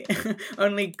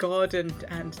Only God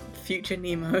and future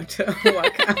Nemo to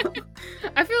work out.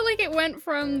 I feel like it went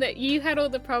from that you had all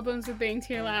the problems with being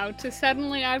too loud to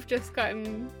suddenly I've just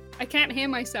gotten... I can't hear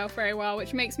myself very well,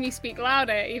 which makes me speak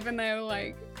louder, even though,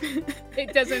 like,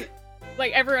 it doesn't...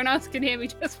 Like, everyone else can hear me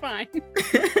just fine.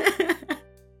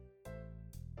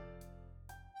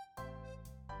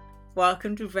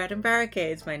 Welcome to Bread and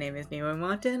Barricades. My name is Nemo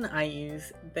Martin. I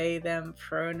use they, them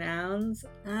pronouns.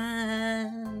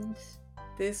 And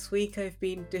this week I've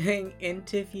been doing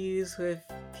interviews with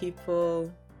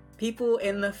people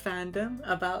in the fandom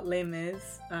about Les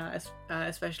Mis,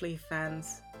 especially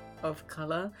fans of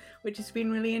color, which has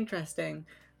been really interesting.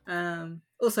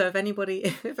 Also, if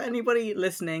anybody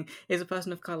listening is a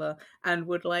person of color and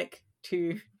would like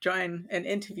to join an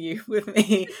interview with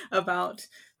me about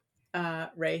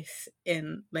race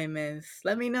in Les Mis,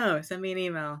 let me know. Send me an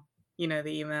email. You know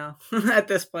the email at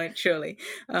this point, surely.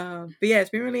 But yeah, it's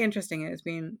been really interesting. It's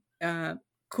been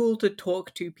cool to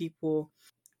talk to people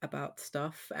about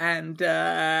stuff, and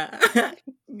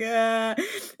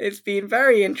it's been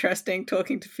very interesting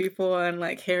talking to people and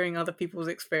like hearing other people's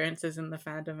experiences in the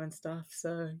fandom and stuff.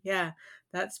 So yeah,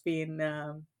 that's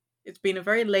been it's been a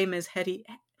very Les Mis heavy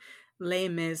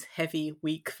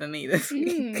week for me this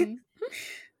week.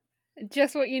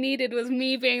 Just what you needed was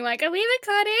me being like, are we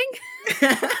recording?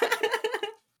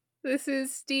 This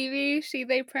is Stevie, she,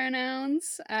 they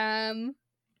pronouns.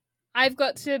 I've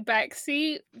got to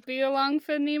backseat, be along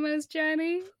for Nemo's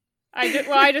journey.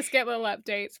 I just get little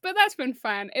updates, but that's been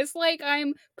fun. It's like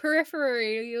I'm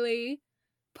peripherally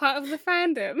part of the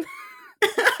fandom.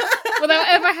 Without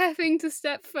ever having to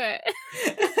step foot.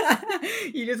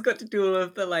 You just got to do all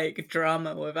of the like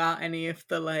drama without any of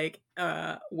the like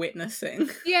witnessing.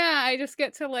 Yeah, I just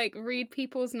get to like read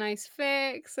people's nice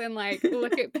fics and like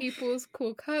look at people's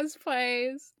cool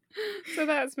cosplays. So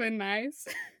that's been nice.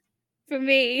 For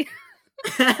me.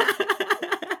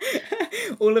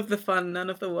 All of the fun, none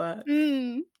of the work.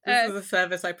 This is a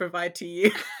service I provide to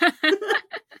you.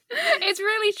 It's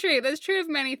really true. That's true of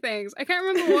many things. I can't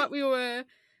remember what we were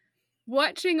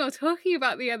watching or talking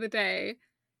about the other day,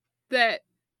 that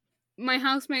my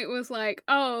housemate was like,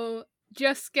 oh,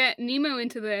 just get Nemo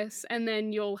into this and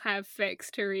then you'll have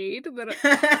fics to read.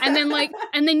 And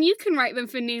then you can write them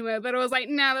for Nemo. But I was like,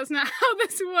 no, that's not how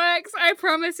this works. I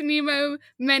promise Nemo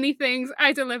many things.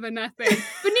 I deliver nothing.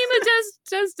 But Nemo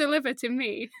does deliver to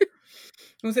me.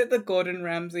 Was it the Gordon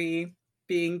Ramsay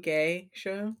being gay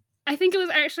show? I think it was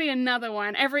actually another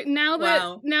one. Now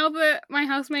that my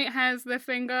housemate has the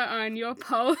finger on your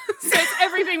pulse, it's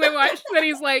everything we watched that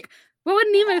he's like, what would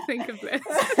Nemo think of this?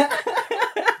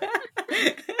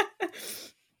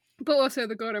 But also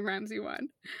the Gordon Ramsay one.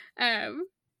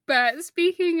 But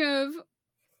speaking of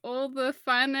all the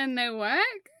fun and no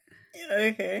work,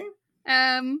 okay.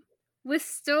 We're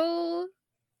still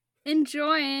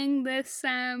enjoying this.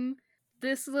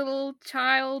 This little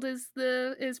child is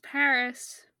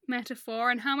Paris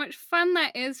metaphor, and how much fun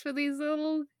that is for these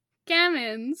little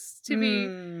gammons to be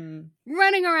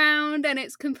running around, and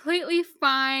it's completely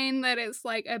fine that it's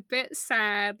like a bit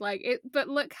sad, but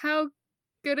look how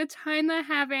good a time they're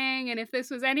having, and if this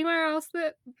was anywhere else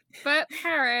but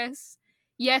Paris,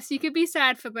 yes, you could be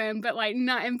sad for them, but like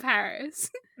not in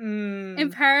Paris.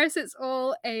 In Paris it's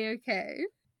all a-okay.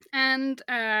 And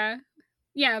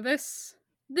yeah, this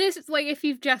like, if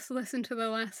you've just listened to the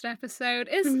last episode,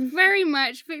 is very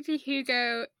much Victor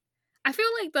Hugo. I feel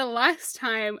like the last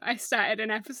time I started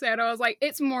an episode, I was like,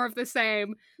 it's more of the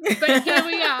same. But here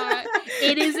we are.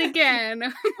 It is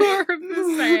again more of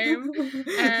the same.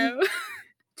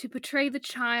 To portray the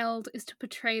child is to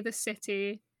portray the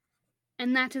city.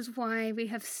 And that is why we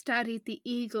have studied the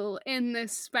eagle in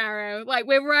this sparrow. Like,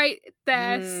 we're right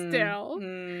there still.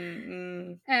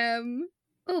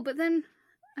 Oh, but then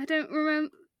I don't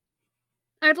remember.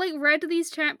 I'd like read these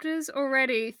chapters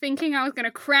already, thinking I was going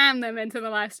to cram them into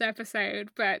the last episode,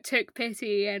 but took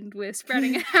pity and we're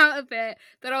spreading it out a bit.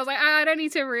 That I was like, I don't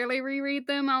need to really reread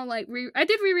them. I'll like I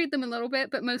did reread them a little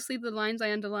bit, but mostly the lines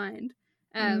I underlined.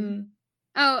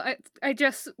 I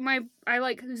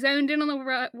like zoned in on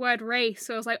the word race,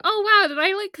 so I was like, oh wow, did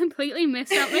I like completely miss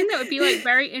something that would be like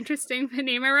very interesting for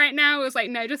Nemo right now? It was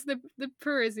like, no, just the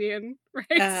Parisian race.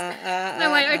 And I'm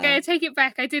like, okay, I take it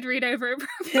back, I did read over it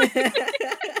properly.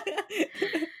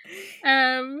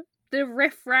 The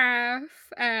riffraff,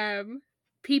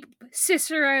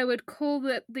 Cicero would call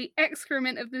it the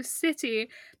excrement of the city.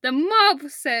 The mob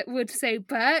would say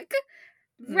Burke.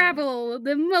 Rabble,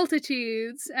 the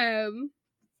multitudes,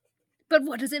 but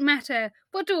what does it matter?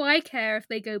 What do I care if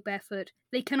they go barefoot?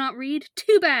 They cannot read?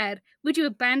 Too bad. Would you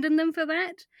abandon them for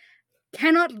that?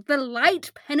 Cannot the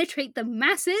light penetrate the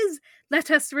masses?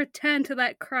 Let us return to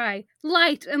that cry.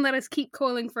 Light, and let us keep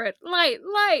calling for it. Light,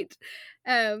 light!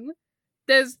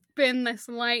 There's been this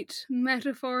light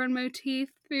metaphor and motif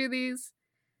through these,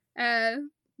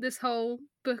 this whole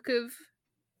book of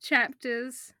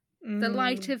chapters. The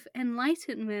light of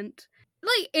enlightenment.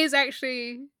 Like, is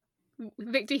actually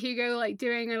Victor Hugo, like,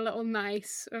 doing a little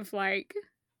nice of, like,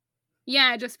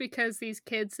 yeah, just because these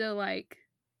kids are, like,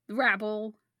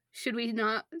 rabble, should we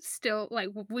not still, like,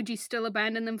 would you still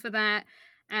abandon them for that?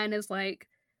 And is like,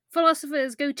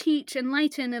 philosophers, go teach,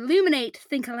 enlighten, illuminate,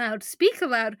 think aloud, speak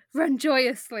aloud, run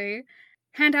joyously,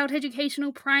 hand out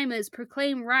educational primers,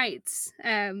 proclaim rights.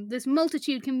 This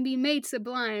multitude can be made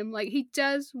sublime. Like, he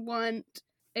does want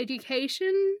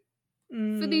education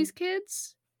for these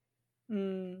kids.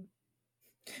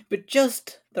 But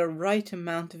just the right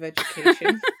amount of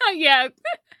education. Yeah.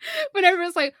 Whenever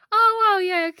it's like, oh, wow,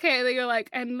 yeah, okay. Then you're like,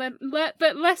 and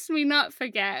but lest we not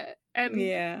forget. And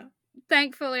yeah.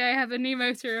 Thankfully, I have a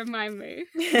Nemo to remind me.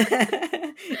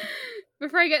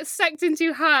 Before I get sucked in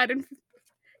too hard. And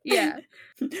yeah.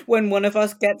 When one of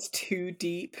us gets too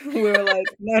deep, we're like,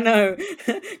 no,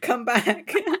 come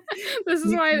back. This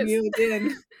is why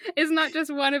it's not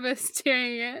just one of us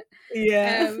doing it.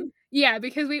 Yeah. Yeah,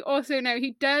 because we also know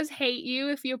he does hate you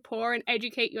if you're poor and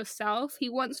educate yourself. He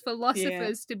wants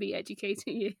philosophers to be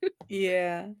educating you.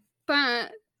 Yeah.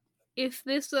 But if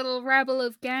this little rabble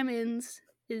of gamins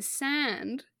is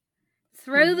sand,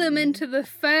 throw them into the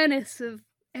furnace of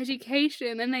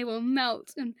education and they will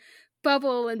melt and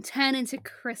bubble and turn into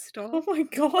crystal. Oh my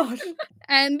god.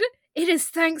 And it is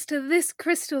thanks to this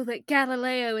crystal that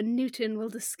Galileo and Newton will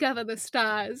discover the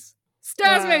stars.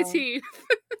 Stars motif!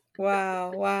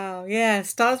 Wow. Yeah,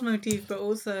 stars motif, but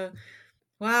also,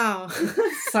 wow,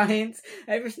 science.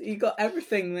 You got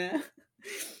everything there.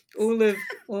 I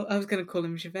was going to call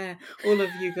him Javert. All of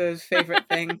Hugo's favourite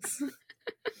things.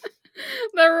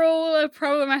 They're all a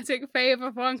problematic fave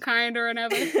of one kind or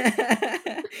another.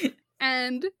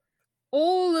 And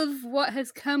all of what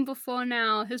has come before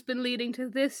now has been leading to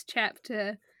this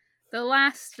chapter, the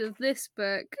last of this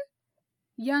book,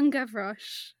 young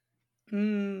Gavroche.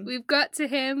 We've got to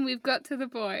him, we've got to the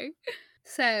boy.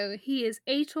 So, he is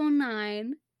 8 or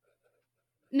 9.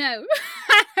 No.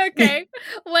 Okay,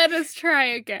 let us try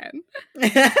again.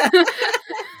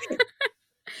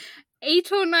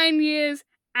 8 or 9 years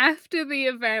after the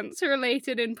events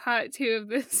related in part 2 of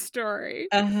this story.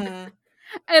 A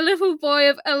little boy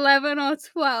of 11 or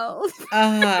 12.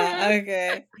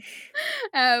 Okay.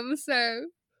 So,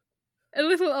 a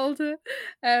little older.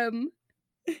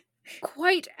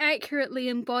 Quite accurately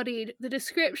embodied the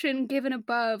description given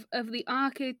above of the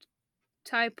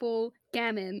archetypal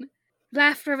gamin.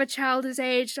 Laughter of a child his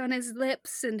age on his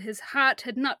lips, and his heart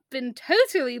had not been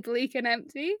totally bleak and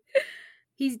empty.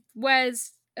 He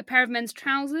wears a pair of men's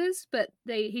trousers, but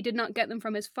he did not get them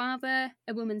from his father,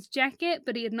 a woman's jacket,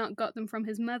 but he had not got them from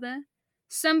his mother.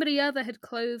 Somebody other had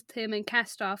clothed him in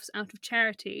cast-offs out of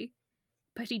charity,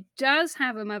 but he does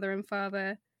have a mother and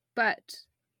father, but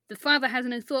the father has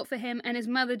no thought for him, and his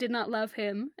mother did not love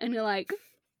him. And you're like,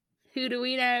 who do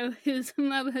we know whose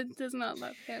mother does not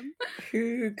love him?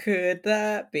 Who could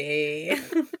that be?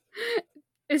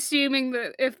 Assuming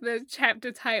that if the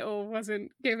chapter title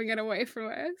wasn't giving it away from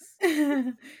us.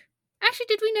 Actually,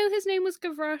 did we know his name was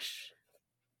Gavroche?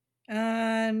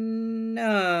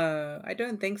 No, I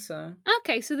don't think so.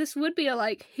 Okay, so this would be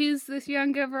who's this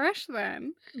young Gavroche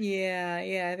then?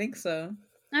 Yeah, I think so.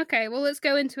 Okay, well, let's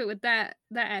go into it with that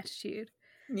attitude.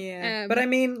 Yeah, but I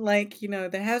mean,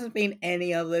 there hasn't been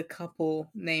any other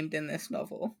couple named in this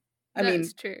novel.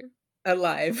 That's true.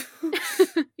 Alive.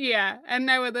 Yeah, and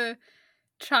no other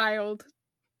child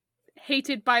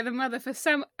hated by the mother for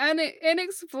some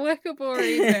inexplicable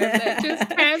reason that just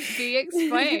can't be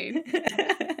explained.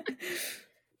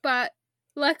 But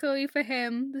luckily for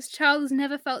him, this child has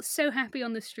never felt so happy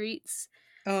on the streets.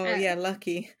 Oh, yeah,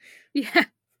 lucky. Yeah.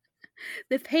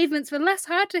 The pavements were less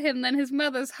hard to him than his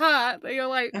mother's heart. That you're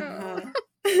like,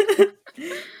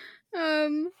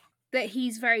 that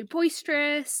he's very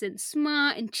boisterous and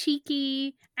smart and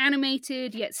cheeky,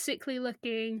 animated yet sickly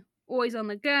looking, always on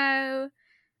the go,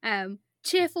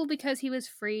 cheerful because he was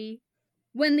free.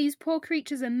 When these poor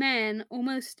creatures are men,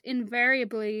 almost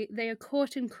invariably they are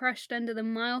caught and crushed under the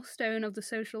milestone of the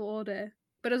social order.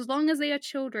 But as long as they are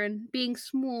children, being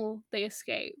small, they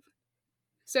escape.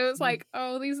 So it's like,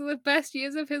 oh, these are the best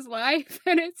years of his life,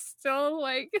 and it's still,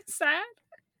 sad.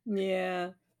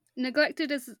 Yeah.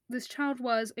 Neglected as this child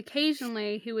was,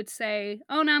 occasionally he would say,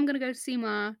 oh, now I'm going to go see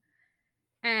Ma.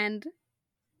 And,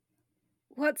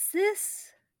 what's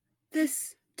this?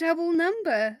 This double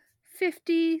number.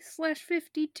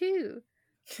 50/52.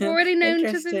 Already known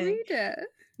to the reader.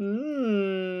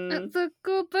 At the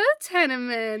Gorbeau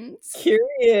tenement.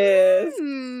 Curious.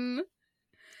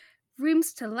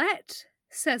 Rooms to let,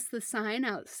 says the sign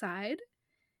outside.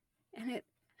 And it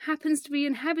happens to be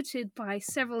inhabited by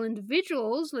several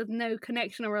individuals with no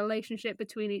connection or relationship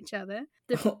between each other.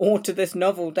 Or to this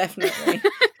novel, definitely.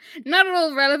 Not at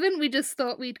all relevant. We just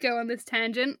thought we'd go on this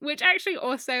tangent, which actually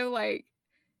also, like,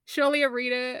 surely a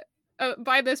reader,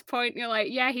 by this point, you're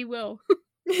like, yeah, he will.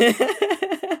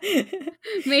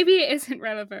 Maybe it isn't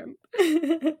relevant.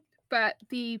 But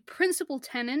the principal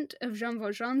tenant of Jean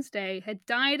Valjean's day had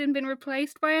died and been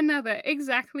replaced by another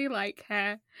exactly like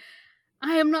her.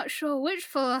 I am not sure which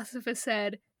philosopher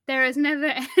said, there is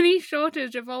never any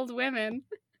shortage of old women.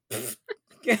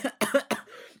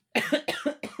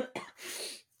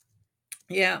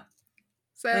 Yeah.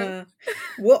 So,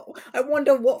 what? I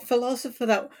wonder what philosopher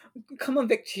that... Come on,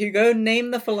 Victor Hugo, name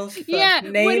the philosopher. Yeah,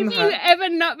 name what have you ever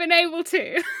not been able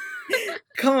to?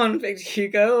 Come on, Victor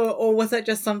Hugo, or was that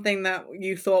just something that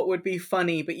you thought would be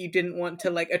funny, but you didn't want to,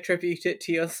 like, attribute it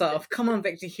to yourself? Come on,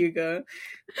 Victor Hugo.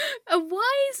 A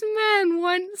wise man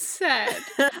once said,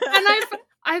 and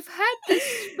I've heard this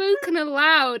spoken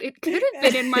aloud. It could have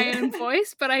been in my own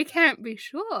voice, but I can't be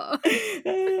sure.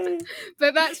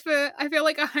 But that's for, I feel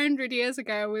like 100 years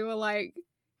ago, we were like,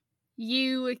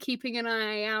 you were keeping an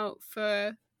eye out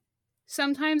for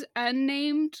sometimes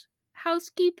unnamed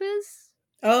housekeepers.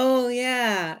 Oh,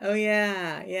 yeah.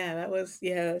 That's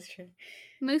true.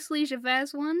 Mostly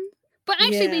Javert's one. But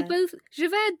actually,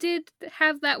 Javert did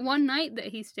have that one night that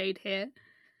he stayed here.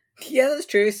 Yeah, that's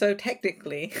true, so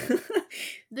technically.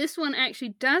 This one actually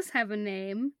does have a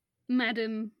name,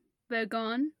 Madame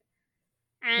Bergon.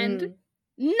 And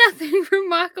nothing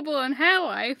remarkable in her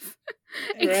life,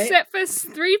 except for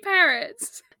 3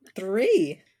 parrots.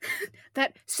 3?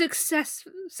 That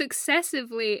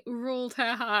successively ruled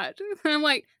her heart. I'm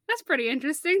like, that's pretty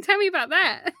interesting. Tell me about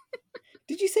that.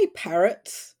 Did you say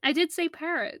parrots? I did say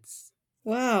parrots.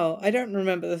 Wow, I don't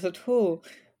remember this at all.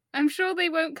 I'm sure they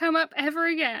won't come up ever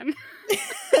again.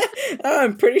 Oh,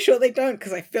 I'm pretty sure they don't,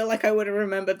 because I feel like I would have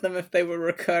remembered them if they were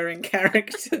recurring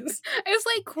characters. It's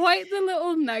like quite the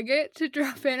little nugget to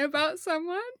drop in about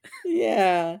someone.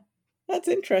 Yeah, that's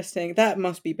interesting. That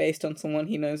must be based on someone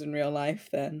he knows in real life,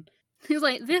 then. He's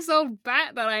like, this old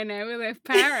bat that I know with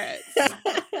parrots.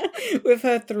 With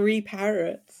her 3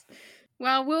 parrots.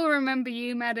 Well, we'll remember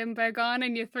you, Madame Bergon,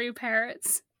 and your 3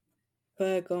 parrots.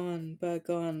 Bergon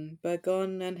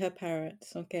and her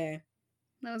parrots. Okay.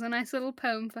 That was a nice little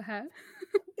poem for her.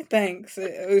 Thanks.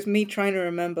 It was me trying to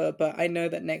remember, but I know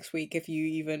that next week, if you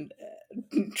even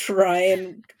try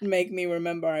and make me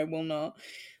remember, I will not.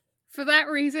 For that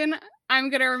reason, I'm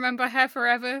gonna remember her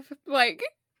forever. Like,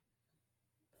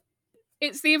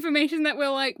 it's the information that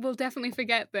we'll definitely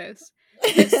forget this.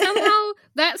 But somehow,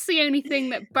 that's the only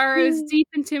thing that burrows deep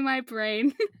into my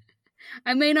brain.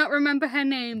 I may not remember her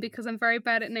name because I'm very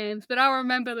bad at names, but I'll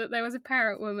remember that there was a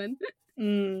parrot woman.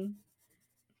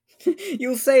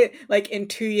 You'll say it, like, in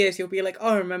 2 years, you'll be like,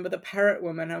 oh, remember the parrot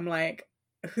woman? I'm like,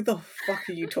 who the fuck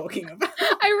are you talking about?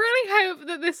 I really hope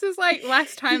that this is like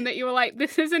last time that you were like,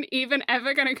 this isn't even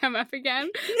ever going to come up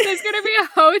again. There's going to be a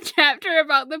whole chapter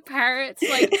about the parrots,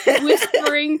 like,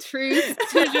 whispering truth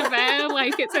to Javert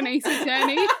like it's an Ace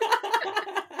Attorney.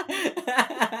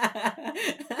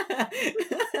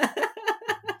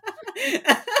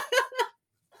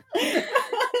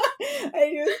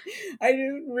 I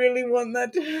just really want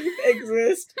that to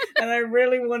exist, and I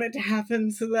really want it to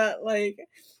happen so that, like,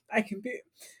 I can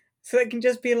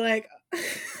just be like,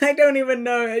 I don't even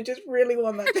know, I just really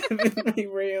want that to be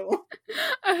real.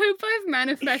 I hope I've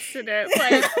manifested it.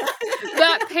 Like,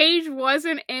 that page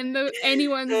wasn't in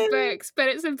anyone's books, but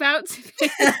it's about to be.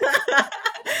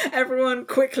 Everyone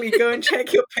quickly go and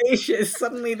check your pages.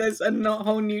 Suddenly there's a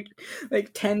whole new, like,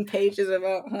 10 pages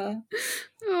about her.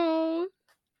 Oh.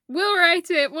 We'll write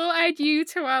it. We'll add you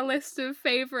to our list of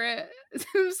favourite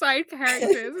side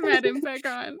characters, Madame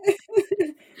Bergon.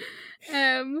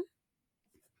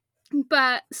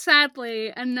 But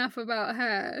sadly, enough about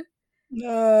her.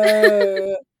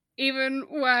 No. Even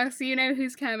worse, you know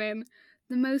who's coming.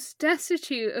 The most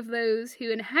destitute of those who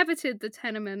inhabited the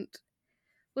tenement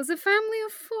was a family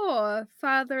of 4,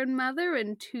 father and mother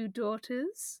and 2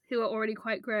 daughters, who are already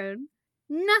quite grown.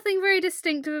 Nothing very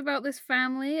distinctive about this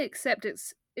family, except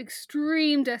its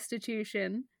extreme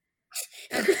destitution.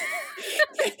 But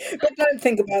don't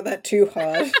think about that too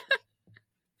hard.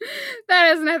 That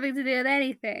has nothing to do with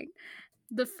anything.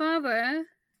 The father's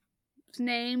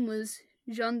name was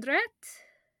Jondrette,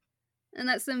 and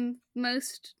that's the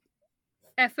most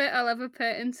effort I'll ever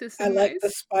put into I some like the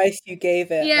nice. spice you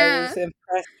gave it. Yeah. I was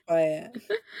impressed by it.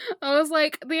 I was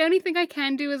like, the only thing I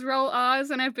can do is roll R's,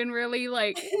 and I've been really,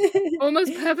 like,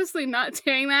 almost purposely not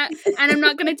doing that, and I'm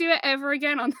not going to do it ever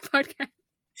again on the podcast.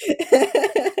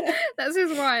 That's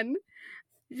his one.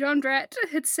 Jondrette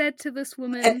had said to this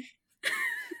woman,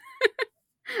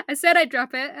 I said I'd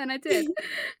drop it, and I did,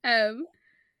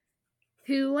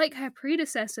 who, like her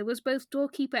predecessor, was both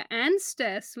doorkeeper and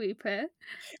stair sweeper.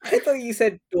 I thought you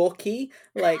said dorky,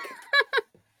 like,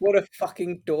 what a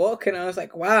fucking dork, and I was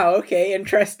like, wow, okay,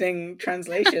 interesting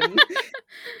translation.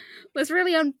 Let's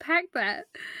really unpack that.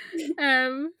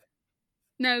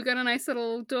 No, got a nice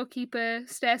little doorkeeper,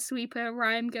 stair sweeper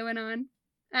rhyme going on.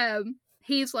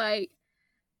 He's like,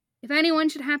 if anyone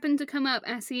should happen to come up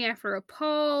asking after a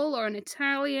Pole or an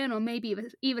Italian or maybe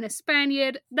even a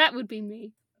Spaniard, that would be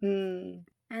me. Mm.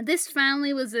 And this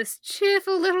family was this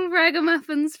cheerful little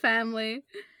ragamuffins family.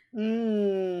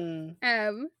 Mm.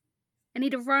 And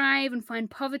he'd arrive and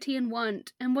find poverty and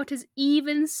want, and what is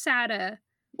even sadder,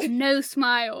 no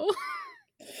smile.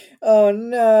 Oh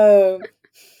no.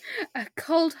 A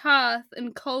cold hearth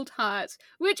and cold hearts,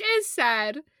 which is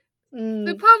sad. Mm.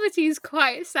 The poverty's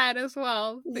quite sad as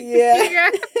well. Yeah.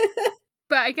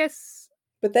 But I guess...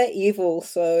 But they're evil,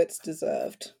 so it's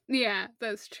deserved. Yeah,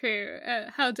 that's true.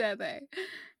 How dare they?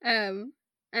 And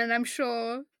I'm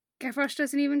sure Gavroche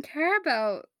doesn't even care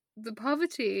about the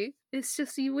poverty. It's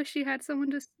just you wish you had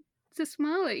someone to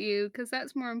smile at you, because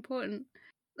that's more important.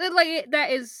 Like,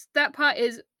 that part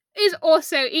is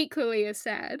also equally as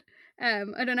sad.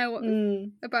 I don't know what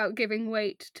about giving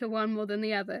weight to one more than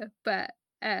the other, but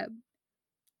that,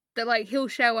 like, he'll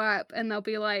show up and they'll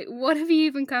be like, what have you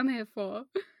even come here for?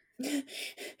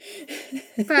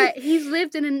 But he's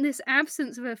lived in this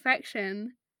absence of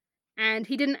affection, and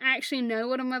he didn't actually know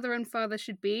what a mother and father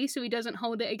should be, so he doesn't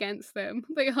hold it against them.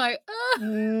 They're like,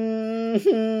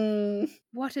 Mm-hmm.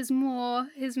 What is more,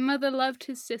 his mother loved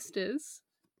his sisters.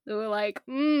 They were like,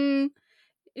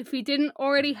 if we didn't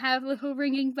already have little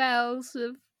ringing bells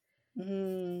of,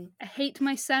 I hate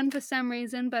my son for some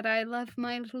reason, but I love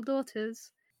my little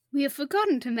daughters. We have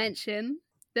forgotten to mention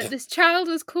that this child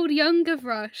was called young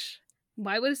Gavroche.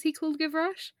 Why was he called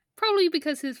Gavroche? Probably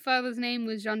because his father's name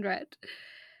was Jondrette.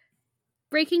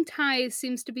 Breaking ties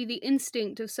seems to be the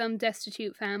instinct of some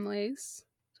destitute families.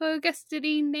 So I guess, did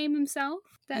he name himself?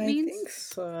 I think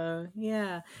so,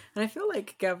 yeah. And I feel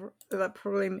like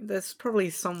there's probably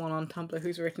someone on Tumblr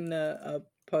who's written a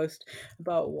post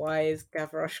about why is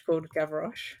Gavroche called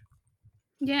Gavroche.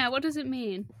 Yeah, what does it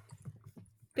mean?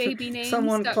 Baby names.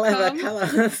 Someone clever tell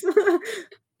us.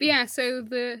 But yeah, so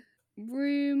the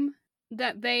room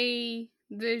that the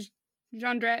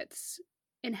Jondrettes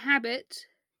inhabit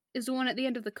is the one at the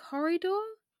end of the corridor,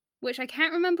 which I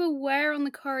can't remember where on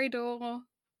the corridor.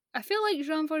 I feel like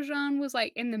Jean Valjean was,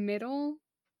 like, in the middle,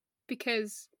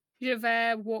 because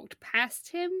Javert walked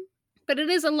past him. But it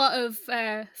is a lot of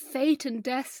fate and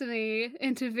destiny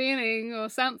intervening or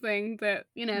something that,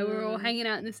 we're all hanging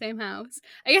out in the same house.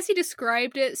 I guess he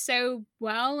described it so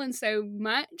well and so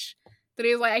much that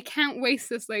he was like, I can't waste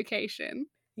this location.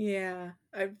 Yeah,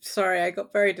 I'm sorry, I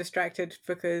got very distracted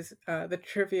because the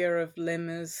trivia of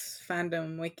Limmer's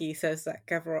fandom wiki says that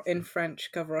in French,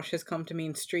 Gavroche has come to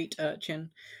mean street urchin.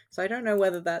 So I don't know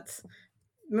whether that's...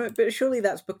 But surely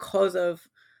that's because of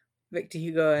Victor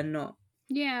Hugo and not...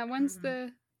 Yeah, when's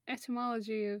the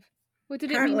etymology of... What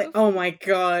did Apparently, it mean before? Oh my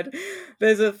god,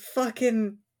 there's a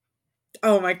fucking...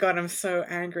 Oh my god, I'm so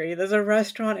angry. There's a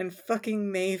restaurant in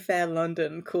fucking Mayfair,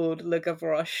 London called Le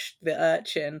Gavroche, the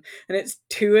Urchin, and it's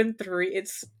 2 and 3.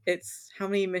 It's how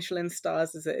many Michelin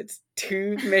stars is it? It's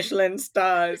 2 Michelin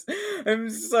stars. I'm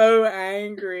so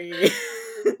angry.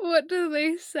 What do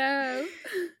they serve?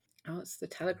 Oh, it's the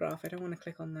Telegraph. I don't want to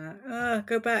click on that.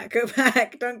 Go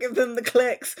back. Don't give them the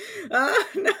clicks.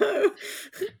 No.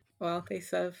 Well, they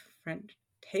serve French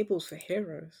tables for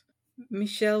heroes.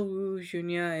 Michel Wu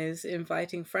Jr. is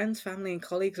inviting friends, family, and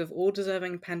colleagues of all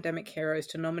deserving pandemic heroes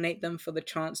to nominate them for the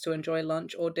chance to enjoy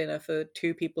lunch or dinner for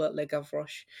 2 people at Le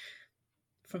Gavroche.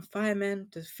 From firemen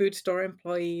to food store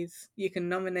employees, you can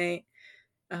nominate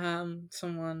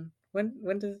someone.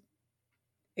 When does...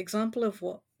 Example of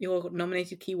what your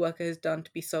nominated key worker has done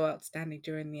to be so outstanding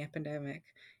during the epidemic.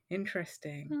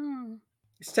 Interesting. Oh.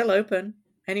 It's still open.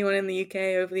 Anyone in the UK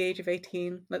over the age of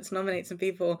 18, let's nominate some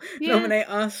people. Yeah. Nominate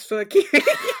us for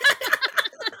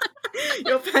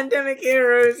your pandemic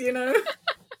heroes,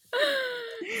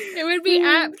 It would be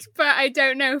apt, but I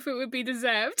don't know if it would be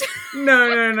deserved.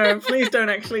 No. Please don't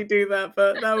actually do that,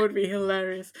 but that would be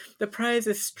hilarious. The prize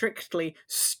is strictly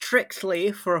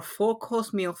for a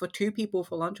 4-course meal for 2 people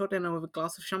for lunch or dinner with a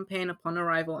glass of champagne upon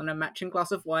arrival and a matching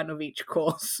glass of wine of each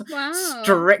course. Wow.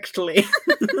 Strictly.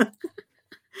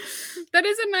 That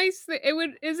is a nice thing.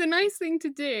 Is a nice thing to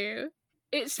do.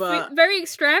 It's But- very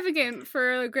extravagant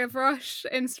for a Gavroche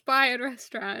inspired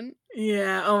restaurant.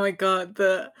 Yeah, oh my god,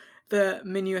 the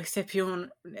menu exceptionnel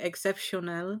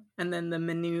and then the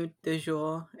menu de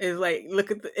jour is like,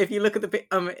 if you look at the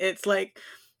it's like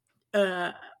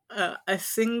a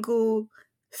single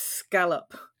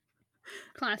scallop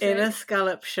Classic. in a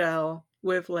scallop shell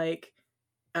with like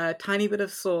a tiny bit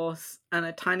of sauce and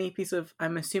a tiny piece of,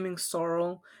 I'm assuming,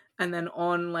 sorrel, and then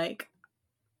on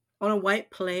a white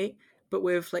plate but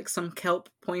with like some kelp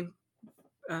poking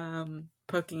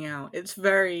out. It's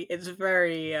very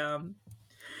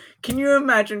can you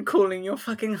imagine calling your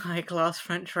fucking high-class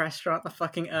French restaurant the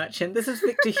fucking Urchin? This is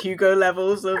Victor Hugo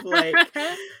levels of like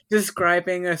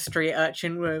describing a street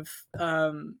urchin with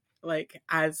like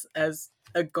as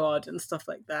a god and stuff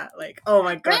like that. Like, oh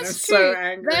my god, That's I'm true. so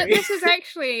angry. This is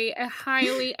actually a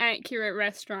highly accurate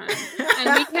restaurant,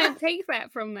 and we can't take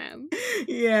that from them.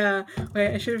 Yeah.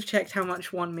 Wait, I should have checked how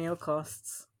much one meal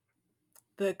costs.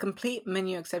 The complete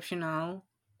menu exceptional,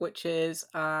 which is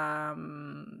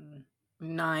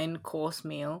 9-course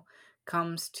meal,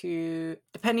 comes to,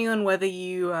 depending on whether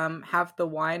you have the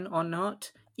wine or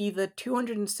not, either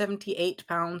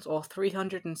 £278 or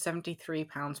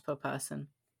 £373 per person.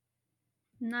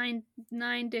 9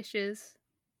 dishes.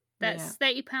 That's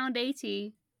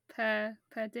 £30.80 per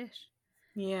dish.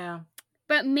 Yeah.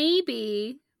 But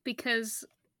maybe because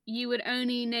you would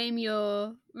only name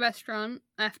your restaurant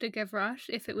after Gavroche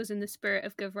if it was in the spirit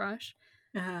of Gavroche,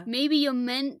 maybe you're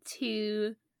meant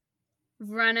to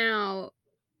run out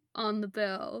on the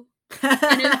bill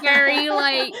in a very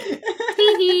like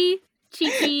hee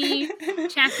cheeky,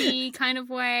 chappy kind of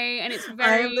way, and it's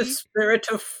very. I am the spirit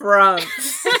of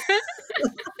France.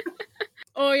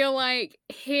 Or you're like,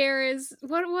 here is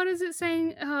what is it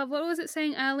saying? What was it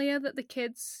saying earlier that the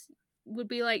kids would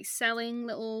be like selling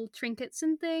little trinkets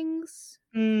and things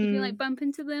if you like bump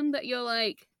into them? That you're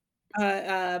like,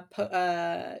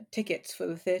 tickets for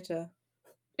the theatre.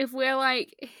 If we're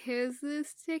like, here's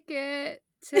this ticket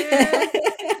to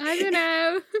I don't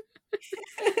know.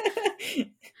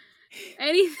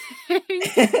 Anything.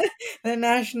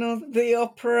 The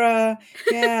opera,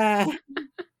 yeah.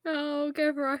 Oh,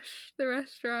 Gavroche, the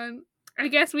restaurant. I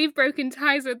guess we've broken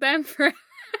ties with them for.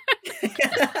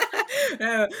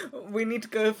 No, we need to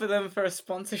go for them for a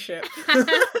sponsorship. We're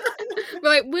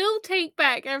like, we'll take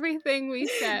back everything we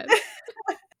said.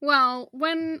 Well,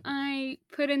 when I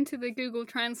put into the Google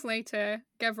Translator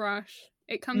Gavroche,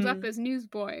 it comes up as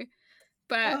newsboy.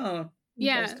 But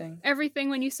yeah,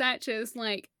 everything when you search is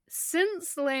like,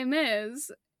 since Les Mis,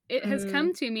 it has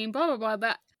come to me, blah, blah, blah,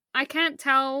 that I can't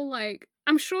tell, like,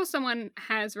 I'm sure someone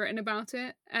has written about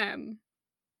it,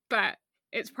 but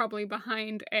it's probably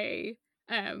behind a,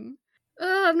 I've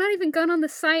not even gone on the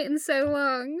site in so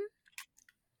long.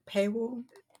 Paywall?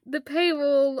 The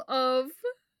paywall of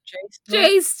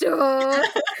JSTOR.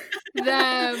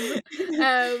 Them.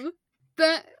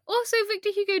 But also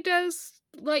Victor Hugo does,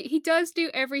 like, he does do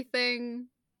everything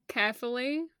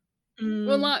carefully.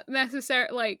 Well, not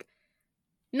necessarily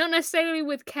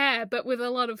with care, but with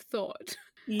a lot of thought.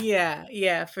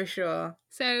 Yeah, for sure.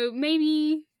 So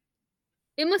maybe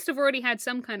it must have already had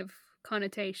some kind of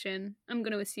connotation, I'm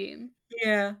going to assume.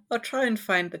 Yeah, I'll try and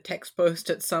find the text post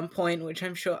at some point, which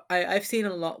I'm sure I've seen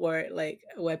a lot where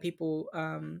people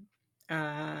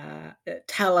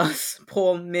tell us,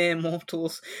 poor mere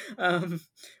mortals,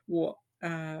 what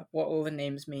all the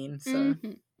names mean. So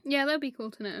yeah, that'd be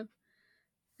cool to know.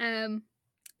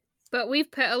 But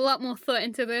we've put a lot more thought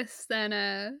into this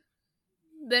than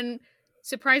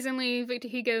surprisingly Victor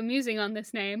Hugo musing on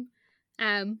this name.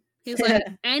 He was like,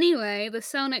 anyway, the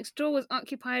cell next door was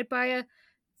occupied by a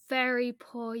very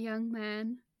poor young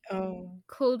man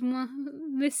called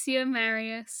Monsieur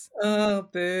Marius. Oh,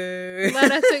 boo.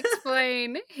 Let us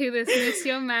explain who this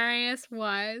Monsieur Marius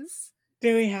was.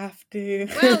 Do we have to?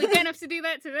 Well, we don't have to do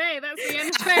that today. That's the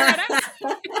unfair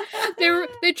episode. There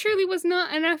truly was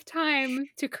not enough time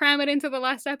to cram it into the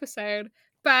last episode.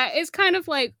 But it's kind of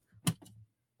like,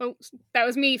 oh, that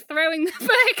was me throwing the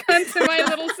back onto my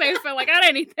little sofa. Like, I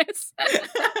don't need this.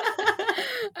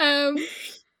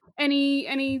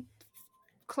 Any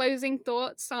closing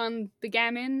thoughts on the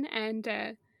gammon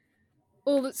and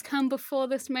all that's come before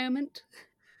this moment?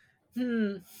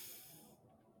 We're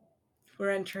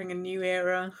entering a new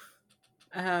era.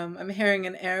 I'm hearing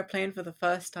an airplane for the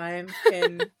first time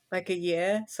in like a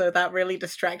year, so that really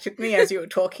distracted me as you were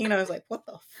talking. I was like, what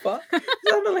the fuck? It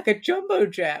sounded like a jumbo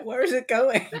jet. Where is it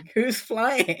going? Who's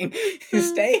flying?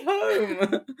 Stay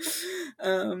home.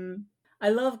 I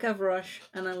love Gavroche,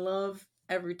 and I love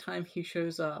every time he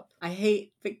shows up. I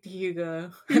hate Victor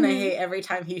Hugo, and I hate every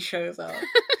time he shows up.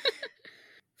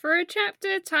 For a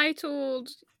chapter titled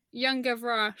Young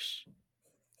Gavroche,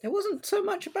 there wasn't so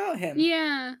much about him.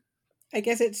 Yeah. I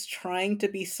guess it's trying to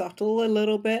be subtle a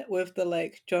little bit with the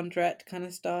like Jondrette kind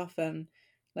of stuff, and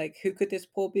like who could this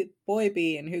poor boy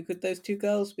be, and who could those two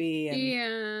girls be, and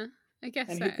yeah, I guess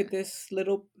and so. who could this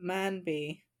little man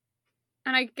be?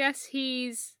 And I guess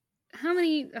he's how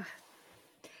many?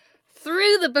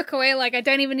 Threw the book away like I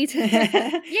don't even need to.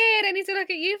 I don't need to look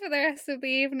at you for the rest of the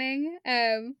evening.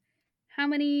 How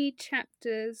many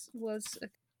chapters was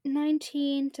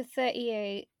 19 to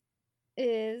 38?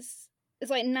 It's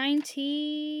like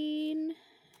 19.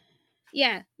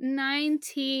 Yeah,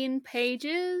 19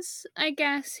 pages. I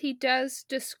guess he does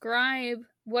describe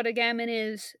what a gamin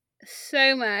is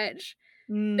so much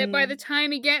that by the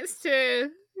time he gets to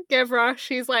Gavroche,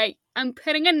 he's like, I'm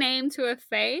putting a name to a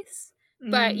face,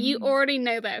 but you already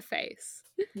know that face.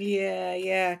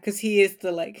 Yeah, because he is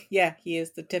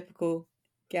the typical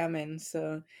gamin,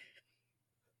 so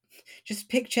just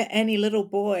picture any little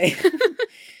boy.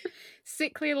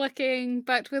 Sickly looking,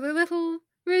 but with a little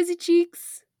rosy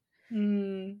cheeks.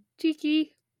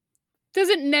 Cheeky.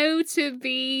 Doesn't know to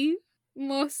be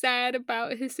more sad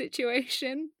about his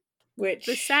situation. Which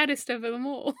the saddest of them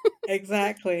all.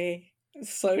 Exactly.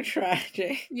 It's so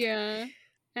tragic. Yeah.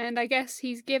 And I guess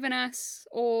he's given us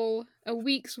all a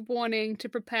week's warning to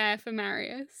prepare for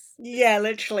Marius. Yeah,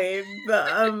 literally.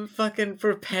 But fucking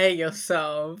prepare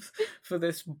yourselves for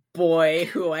this boy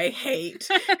who I hate,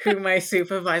 who my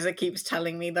supervisor keeps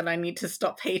telling me that I need to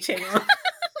stop hating on.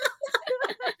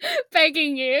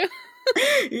 Begging you.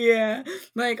 Yeah.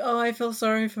 Like, oh, I feel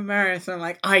sorry for Marius. I'm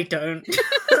like, I don't.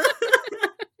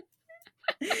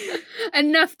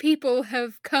 Enough people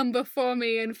have come before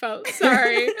me and felt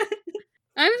sorry.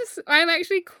 I'm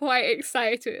actually quite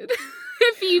excited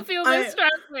if you feel this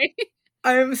strongly.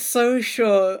 I'm so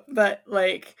sure that,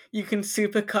 like, you can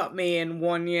supercut me in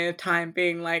 1 year time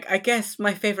being like, I guess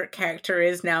my favorite character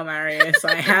is now Marius.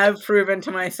 I have proven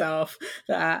to myself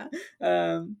that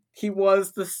he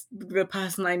was the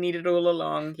person I needed all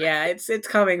along. Yeah, it's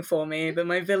coming for me, but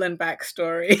my villain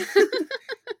backstory.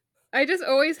 I just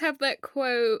always have that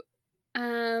quote.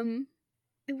 It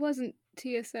wasn't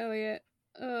T.S. Eliot.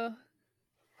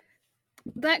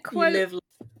 That quote.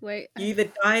 Wait. You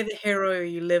either die the hero or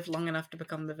you live long enough to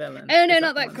become the villain. Oh no,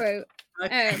 not that quote.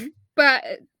 Okay. But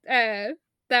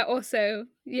that also,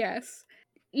 yes.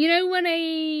 You know when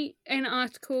an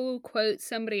article quotes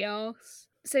somebody else,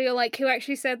 so you're like, who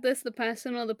actually said this, the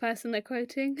person or the person they're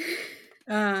quoting?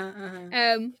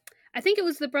 I think it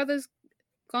was the brothers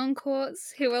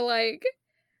Goncourts who were like,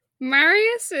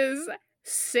 Marius is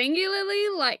singularly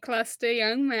lackluster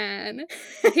young man.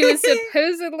 He was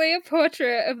supposedly a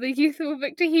portrait of the youthful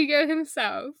Victor Hugo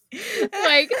himself.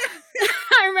 Like,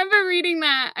 I remember reading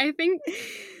that. I think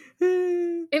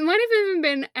it might have even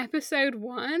been episode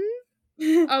 1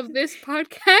 of this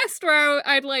podcast where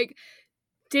I'd like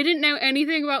didn't know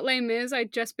anything about Les Mis.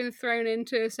 I'd just been thrown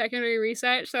into secondary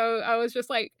research, so I was just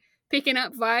like picking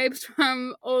up vibes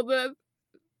from all the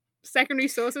secondary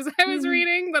sources I was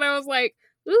reading, but I was like,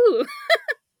 ooh.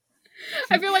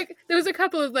 I feel like there was a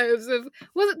couple of those there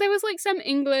was like some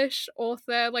English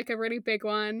author, like a really big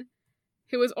one,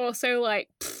 who was also like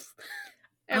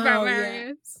about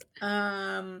Marius.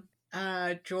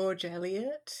 Yeah. George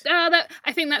Eliot.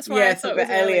 I think that's why I thought it was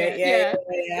Eliot. Yeah.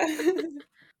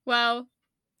 Well,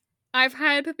 I've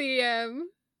had the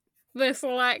this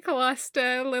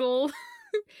lackluster little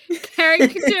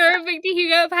caricature of Victor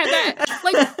Hugo. I've had that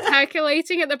like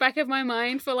percolating at the back of my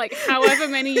mind for like however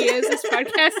many years this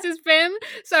podcast has been.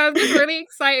 So I'm just really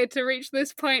excited to reach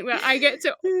this point where I get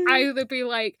to either be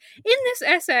like, in this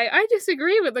essay, I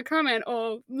disagree with the comment,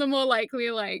 or the more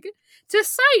likely like, to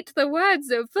cite the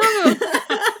words of blah, blah,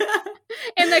 blah,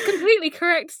 in the completely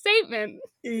correct statement.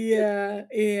 Yeah.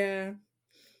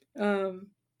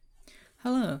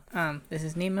 Hello, this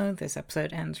is Nemo. This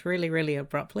episode ends really, really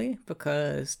abruptly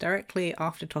because directly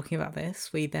after talking about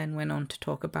this, we then went on to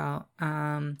talk about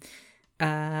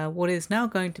what is now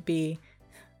going to be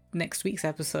next week's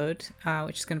episode,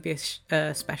 which is going to be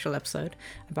a special episode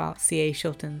about C.A.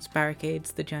 Shilton's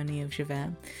Barricades, The Journey of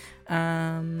Javert.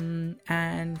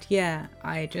 And yeah,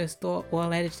 I just thought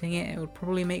while editing it would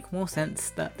probably make more sense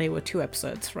that they were 2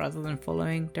 episodes rather than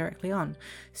following directly on.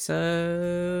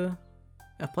 So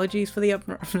Apologies for the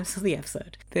abruptness of the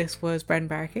episode. This was Bread and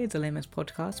Barricades, a Layman's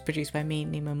podcast, produced by me,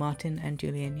 Nemo Martin, and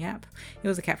Julian Yap. It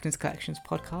was a Captain's Collections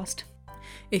podcast.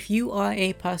 If you are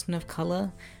a person of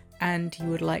colour and you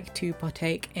would like to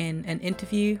partake in an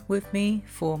interview with me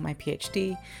for my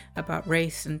PhD about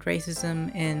race and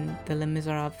racism in the Les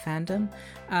Miserables fandom,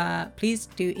 please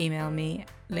do email me,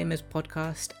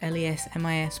 lesmispodcast,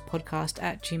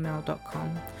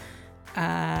 lesmispodcast@gmail.com,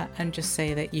 and just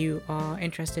say that you are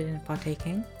interested in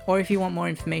partaking. Or if you want more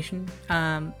information,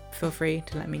 feel free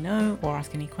to let me know or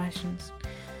ask any questions.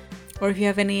 Or if you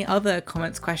have any other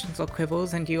comments, questions, or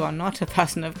quibbles and you are not a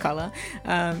person of colour,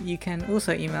 you can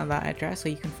also email that address, or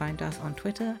you can find us on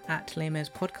Twitter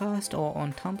 @LesMisPodcast or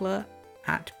on Tumblr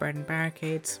 @Bread and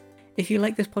Barricades. If you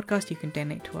like this podcast, you can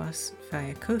donate to us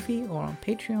via Ko-fi or on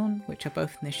Patreon, which are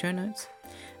both in the show notes.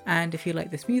 And if you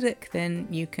like this music, then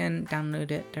you can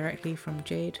download it directly from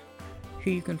Jade,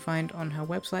 who you can find on her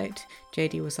website,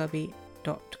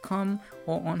 jdwasabi.com,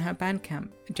 or on her Bandcamp,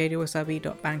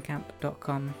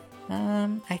 jdwasabi.bandcamp.com.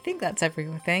 I think that's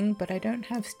everything, but I don't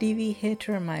have Stevie here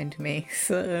to remind me,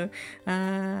 so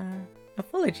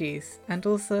apologies, and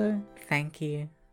also thank you.